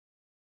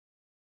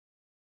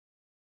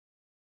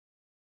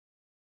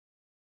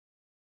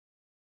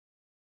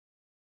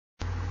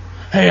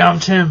Hey, I'm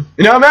Tim.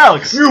 And I'm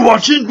Alex. You're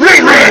watching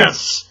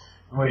Rants!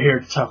 And we're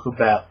here to talk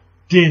about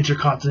the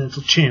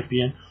Intercontinental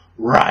Champion,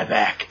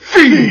 Ryback.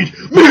 Feed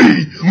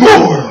me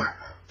more!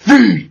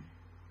 Feed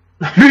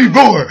me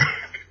more!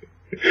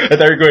 I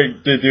thought we were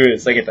going to do it a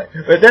second time.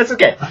 But that's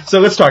okay.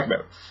 So let's talk about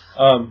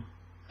it.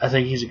 I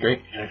think he's a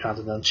great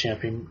Intercontinental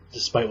Champion,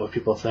 despite what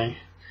people think.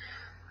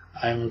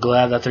 I'm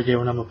glad that they're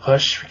giving him a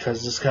push,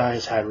 because this guy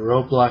has had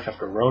roadblock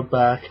after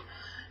roadblock.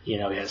 You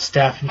know, he had a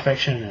staph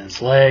infection in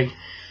his leg.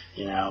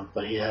 You know,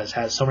 but he has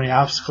had so many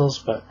obstacles,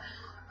 but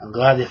I'm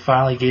glad they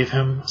finally gave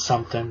him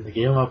something. They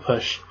gave him a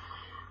push.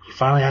 He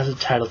finally has a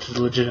title to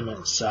the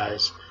legitimate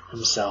size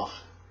himself.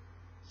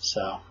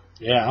 So,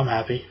 yeah, I'm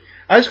happy.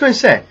 I was going to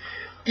say,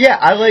 yeah,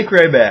 I like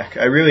Ryback.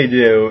 I really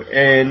do.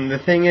 And the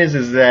thing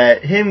is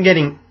that him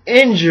getting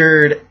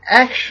injured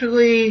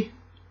actually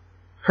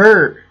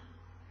hurt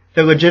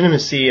the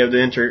legitimacy of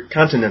the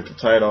Intercontinental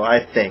title,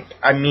 I think.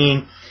 I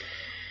mean,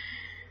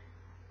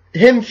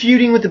 him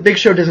feuding with the Big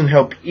Show doesn't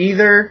help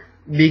either,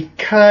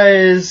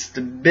 because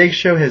the Big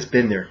Show has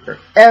been there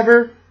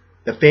forever.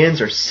 The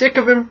fans are sick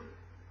of him.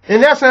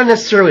 And that's not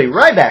necessarily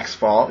Ryback's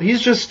fault.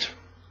 He's just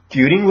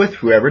feuding with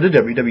whoever the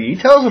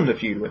WWE tells him to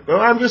feud with. But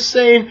I'm just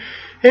saying,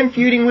 him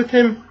feuding with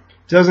him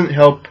doesn't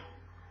help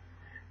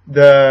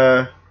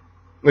the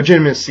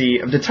legitimacy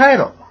of the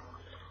title.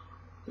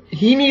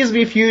 He needs to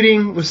be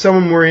feuding with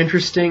someone more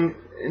interesting.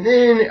 And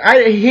then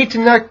I hate to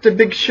knock the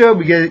Big Show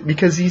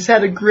because he's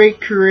had a great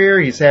career.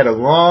 He's had a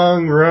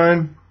long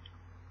run.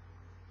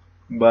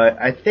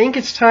 But I think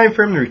it's time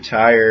for him to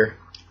retire.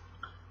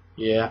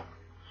 Yeah.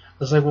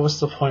 It's like, what's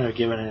the point of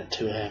giving it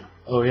to him?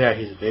 Oh, yeah,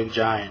 he's a big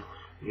giant.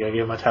 You gotta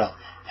give him a title.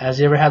 Has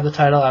he ever had the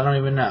title? I don't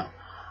even know.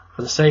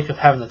 For the sake of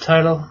having the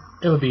title,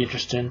 it would be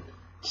interesting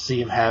to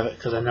see him have it,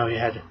 because I know he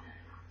had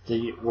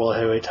the World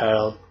Heavyweight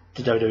title,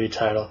 the WWE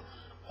title.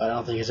 But I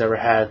don't think he's ever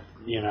had,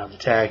 you know, the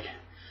tag.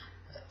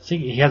 I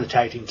think he had the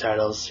tag team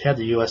titles. He had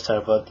the U.S.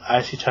 title, but the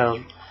IC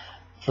title,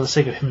 for the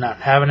sake of him not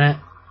having it,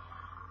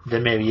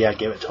 then maybe, yeah,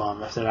 give it to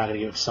him if they're not going to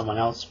give it to someone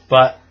else.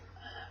 But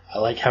I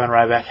like having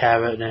Ryback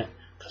have it in it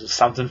because it's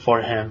something for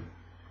him.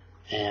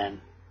 And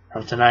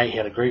from tonight, he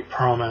had a great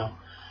promo.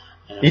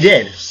 He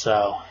did.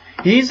 So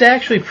he's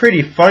actually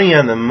pretty funny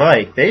on the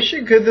mic. They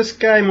should give this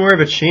guy more of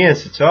a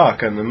chance to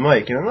talk on the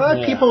mic. And a lot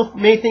of people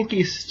may think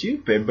he's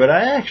stupid, but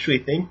I actually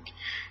think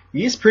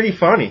he's pretty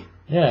funny.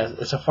 Yeah,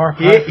 it's a far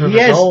cry from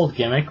his old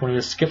gimmick when he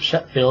was Skip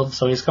Sheffield,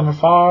 so he's coming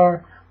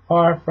far,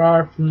 far,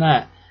 far from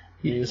that.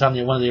 He was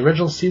on one of the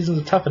original seasons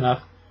of Tough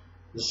Enough.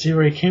 To see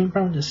where he came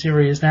from, to see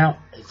where he is now,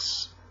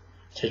 it's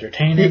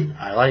entertaining.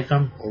 I like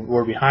him.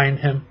 We're behind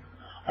him.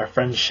 Our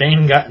friend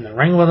Shane got in the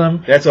ring with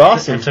him. That's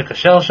awesome. And took a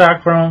shell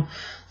shock from him.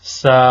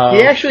 So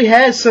he actually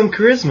has some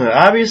charisma.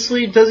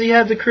 Obviously, does he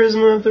have the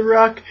charisma of The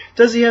Rock?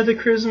 Does he have the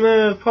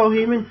charisma of Paul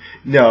Heyman?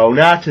 No,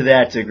 not to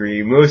that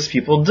degree. Most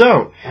people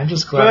don't. I'm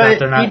just glad that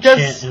they're not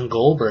chanting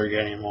Goldberg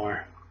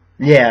anymore.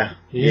 Yeah.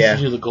 He used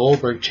to do the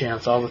Goldberg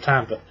chants all the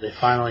time, but they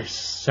finally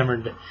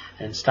simmered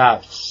and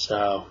stopped,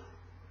 so.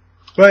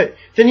 But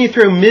then you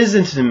throw Miz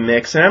into the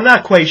mix, and I'm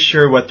not quite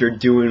sure what they're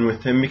doing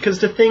with him, because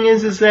the thing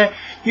is that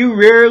you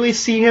rarely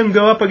see him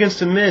go up against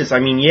the Miz. I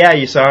mean, yeah,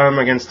 you saw him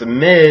against the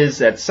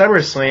Miz at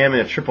SummerSlam in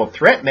a triple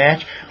threat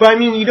match, but I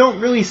mean, you don't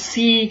really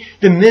see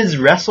the Miz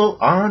wrestle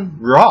on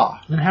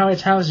Raw. And how many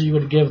times are you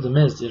going to give the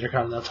Miz the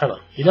Intercontinental title?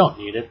 You don't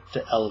need it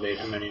to elevate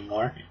him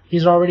anymore.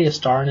 He's already a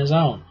star in his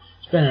own.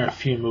 He's been in a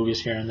few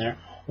movies here and there.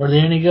 Were they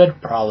any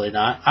good? Probably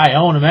not. I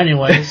own them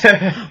anyways.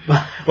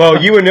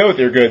 Well, you would know if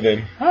they're good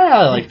then.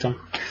 I liked them.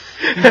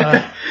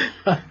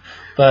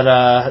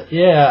 But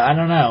yeah, I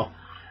don't know.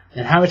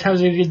 And how many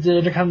times did you get the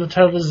Intercontinental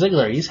title to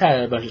Ziggler? He's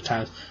had it a bunch of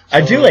times. So,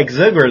 I do like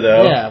Ziggler,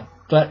 though. Yeah,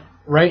 but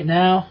right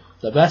now,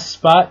 the best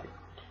spot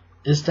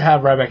is to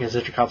have Ryback as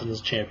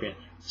Intercontinental Champion.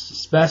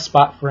 It's the best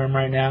spot for him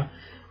right now,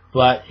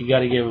 but you got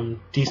to give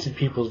him decent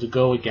people to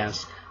go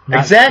against.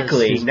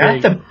 Exactly,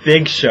 not the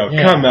Big Show.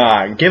 Yeah. Come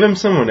on, give him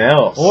someone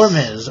else. Or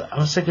Miz.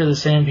 I'm sick of the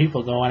same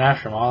people going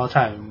after him all the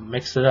time.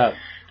 Mix it up.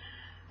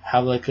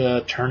 Have like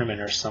a tournament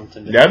or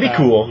something. That'd be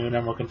cool. New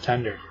number one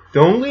contender. The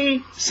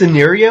only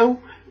scenario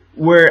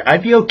where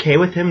I'd be okay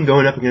with him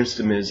going up against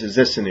the Miz is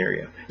this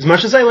scenario. As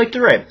much as I like the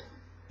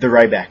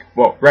Ryback.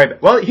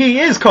 Well,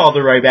 he is called the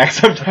Ryback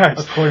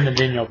sometimes. According to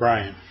Daniel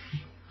Bryan.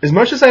 As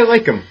much as I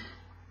like him,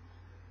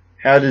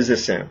 how does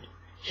this sound?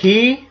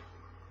 He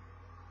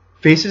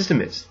faces the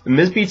Miz. The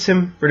Miz beats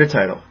him for the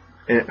title.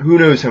 And who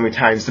knows how many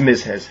times the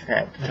Miz has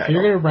had the title. If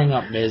you're going to bring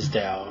up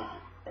Mizdow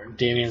or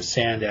Damian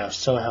Sandow,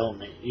 so help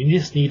me. You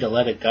just need to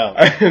let it go.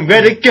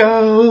 Let it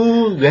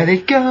go. Let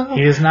it go.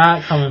 He is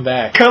not coming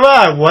back. Come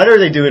on. What are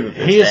they doing with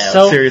this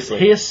now? Seriously.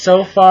 He is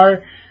so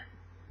far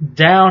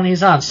down.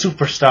 He's on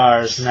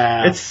Superstars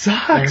now. It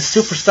sucks. And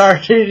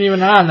Superstar isn't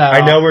even on that.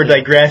 I know we're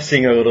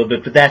digressing a little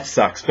bit, but that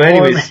sucks. But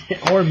anyways.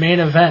 Or Main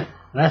Event.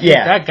 And I think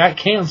that got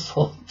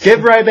canceled.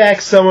 Give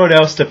Ryback someone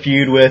else to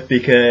feud with,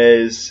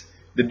 because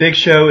The Big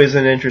Show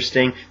isn't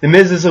interesting. The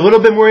Miz is a little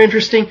bit more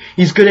interesting.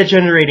 He's good at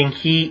generating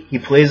heat. He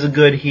plays a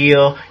good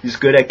heel. He's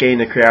good at getting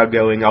the crowd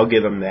going. I'll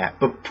give him that.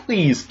 But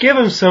please, give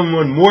him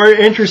someone more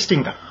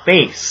interesting to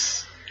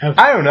face. Okay.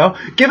 I don't know.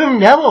 Give him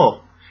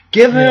Neville.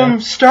 Give him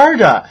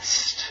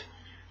Stardust.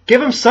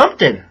 Give him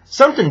something.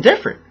 Something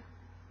different.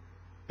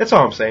 That's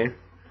all I'm saying.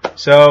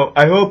 So,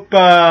 I hope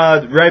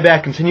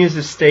Ryback continues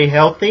to stay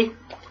healthy.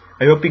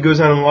 I hope he goes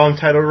on a long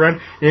title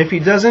run. And if he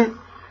doesn't,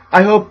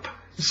 I hope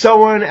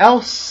someone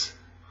else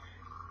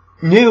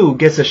new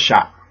gets a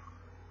shot.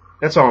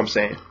 That's all I'm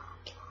saying.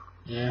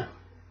 Yeah.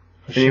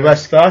 Any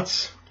last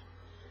thoughts?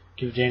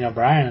 Give Daniel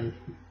Bryan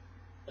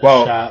a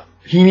shot.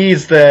 He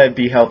needs to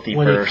be healthy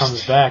when first. He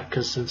comes back,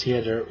 because since he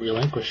had to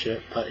relinquish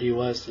it, but he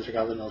was the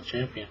Intercontinental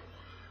Champion.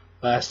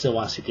 But I still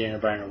want to see Daniel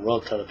Bryan in a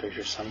world title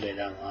picture someday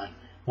down the line.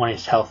 When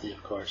he's healthy,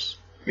 of course.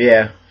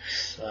 Yeah.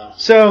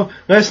 So,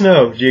 let us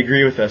know. Do you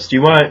agree with us? Do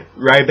you want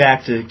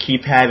Ryback to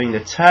keep having the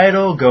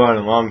title, go on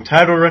a long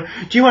title run?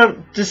 Do you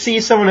want to see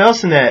someone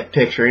else in that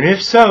picture? And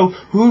if so,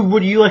 who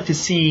would you like to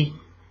see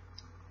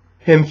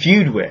him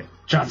feud with?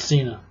 John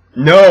Cena.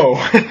 No.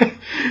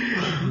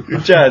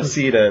 John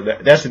Cena.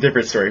 That's a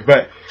different story.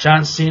 But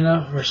John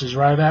Cena versus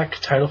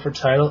Ryback, title for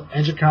title,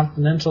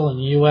 Intercontinental in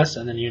the U.S.,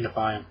 and then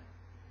unify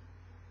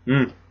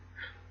him.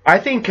 I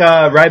think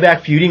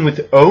Ryback feuding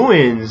with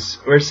Owens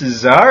or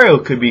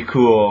Cesaro could be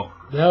cool.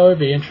 That would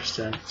be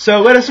interesting.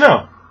 So let us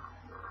know.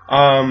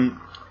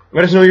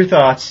 Let us know your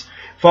thoughts.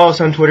 Follow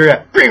us on Twitter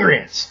at Ring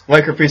Rants.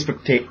 Like our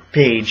Facebook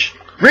page,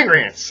 Ring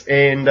Rants.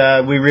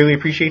 And we really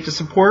appreciate the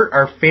support.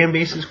 Our fan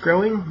base is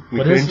growing. We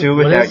couldn't do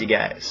it without you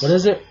guys. What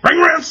is it? Ring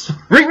Rants!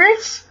 Ring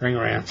Rants? Ring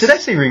Rants. Did I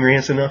say Ring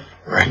Rants enough?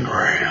 Ring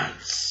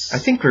Rants. I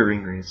think we're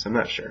Ring Rants. I'm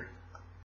not sure.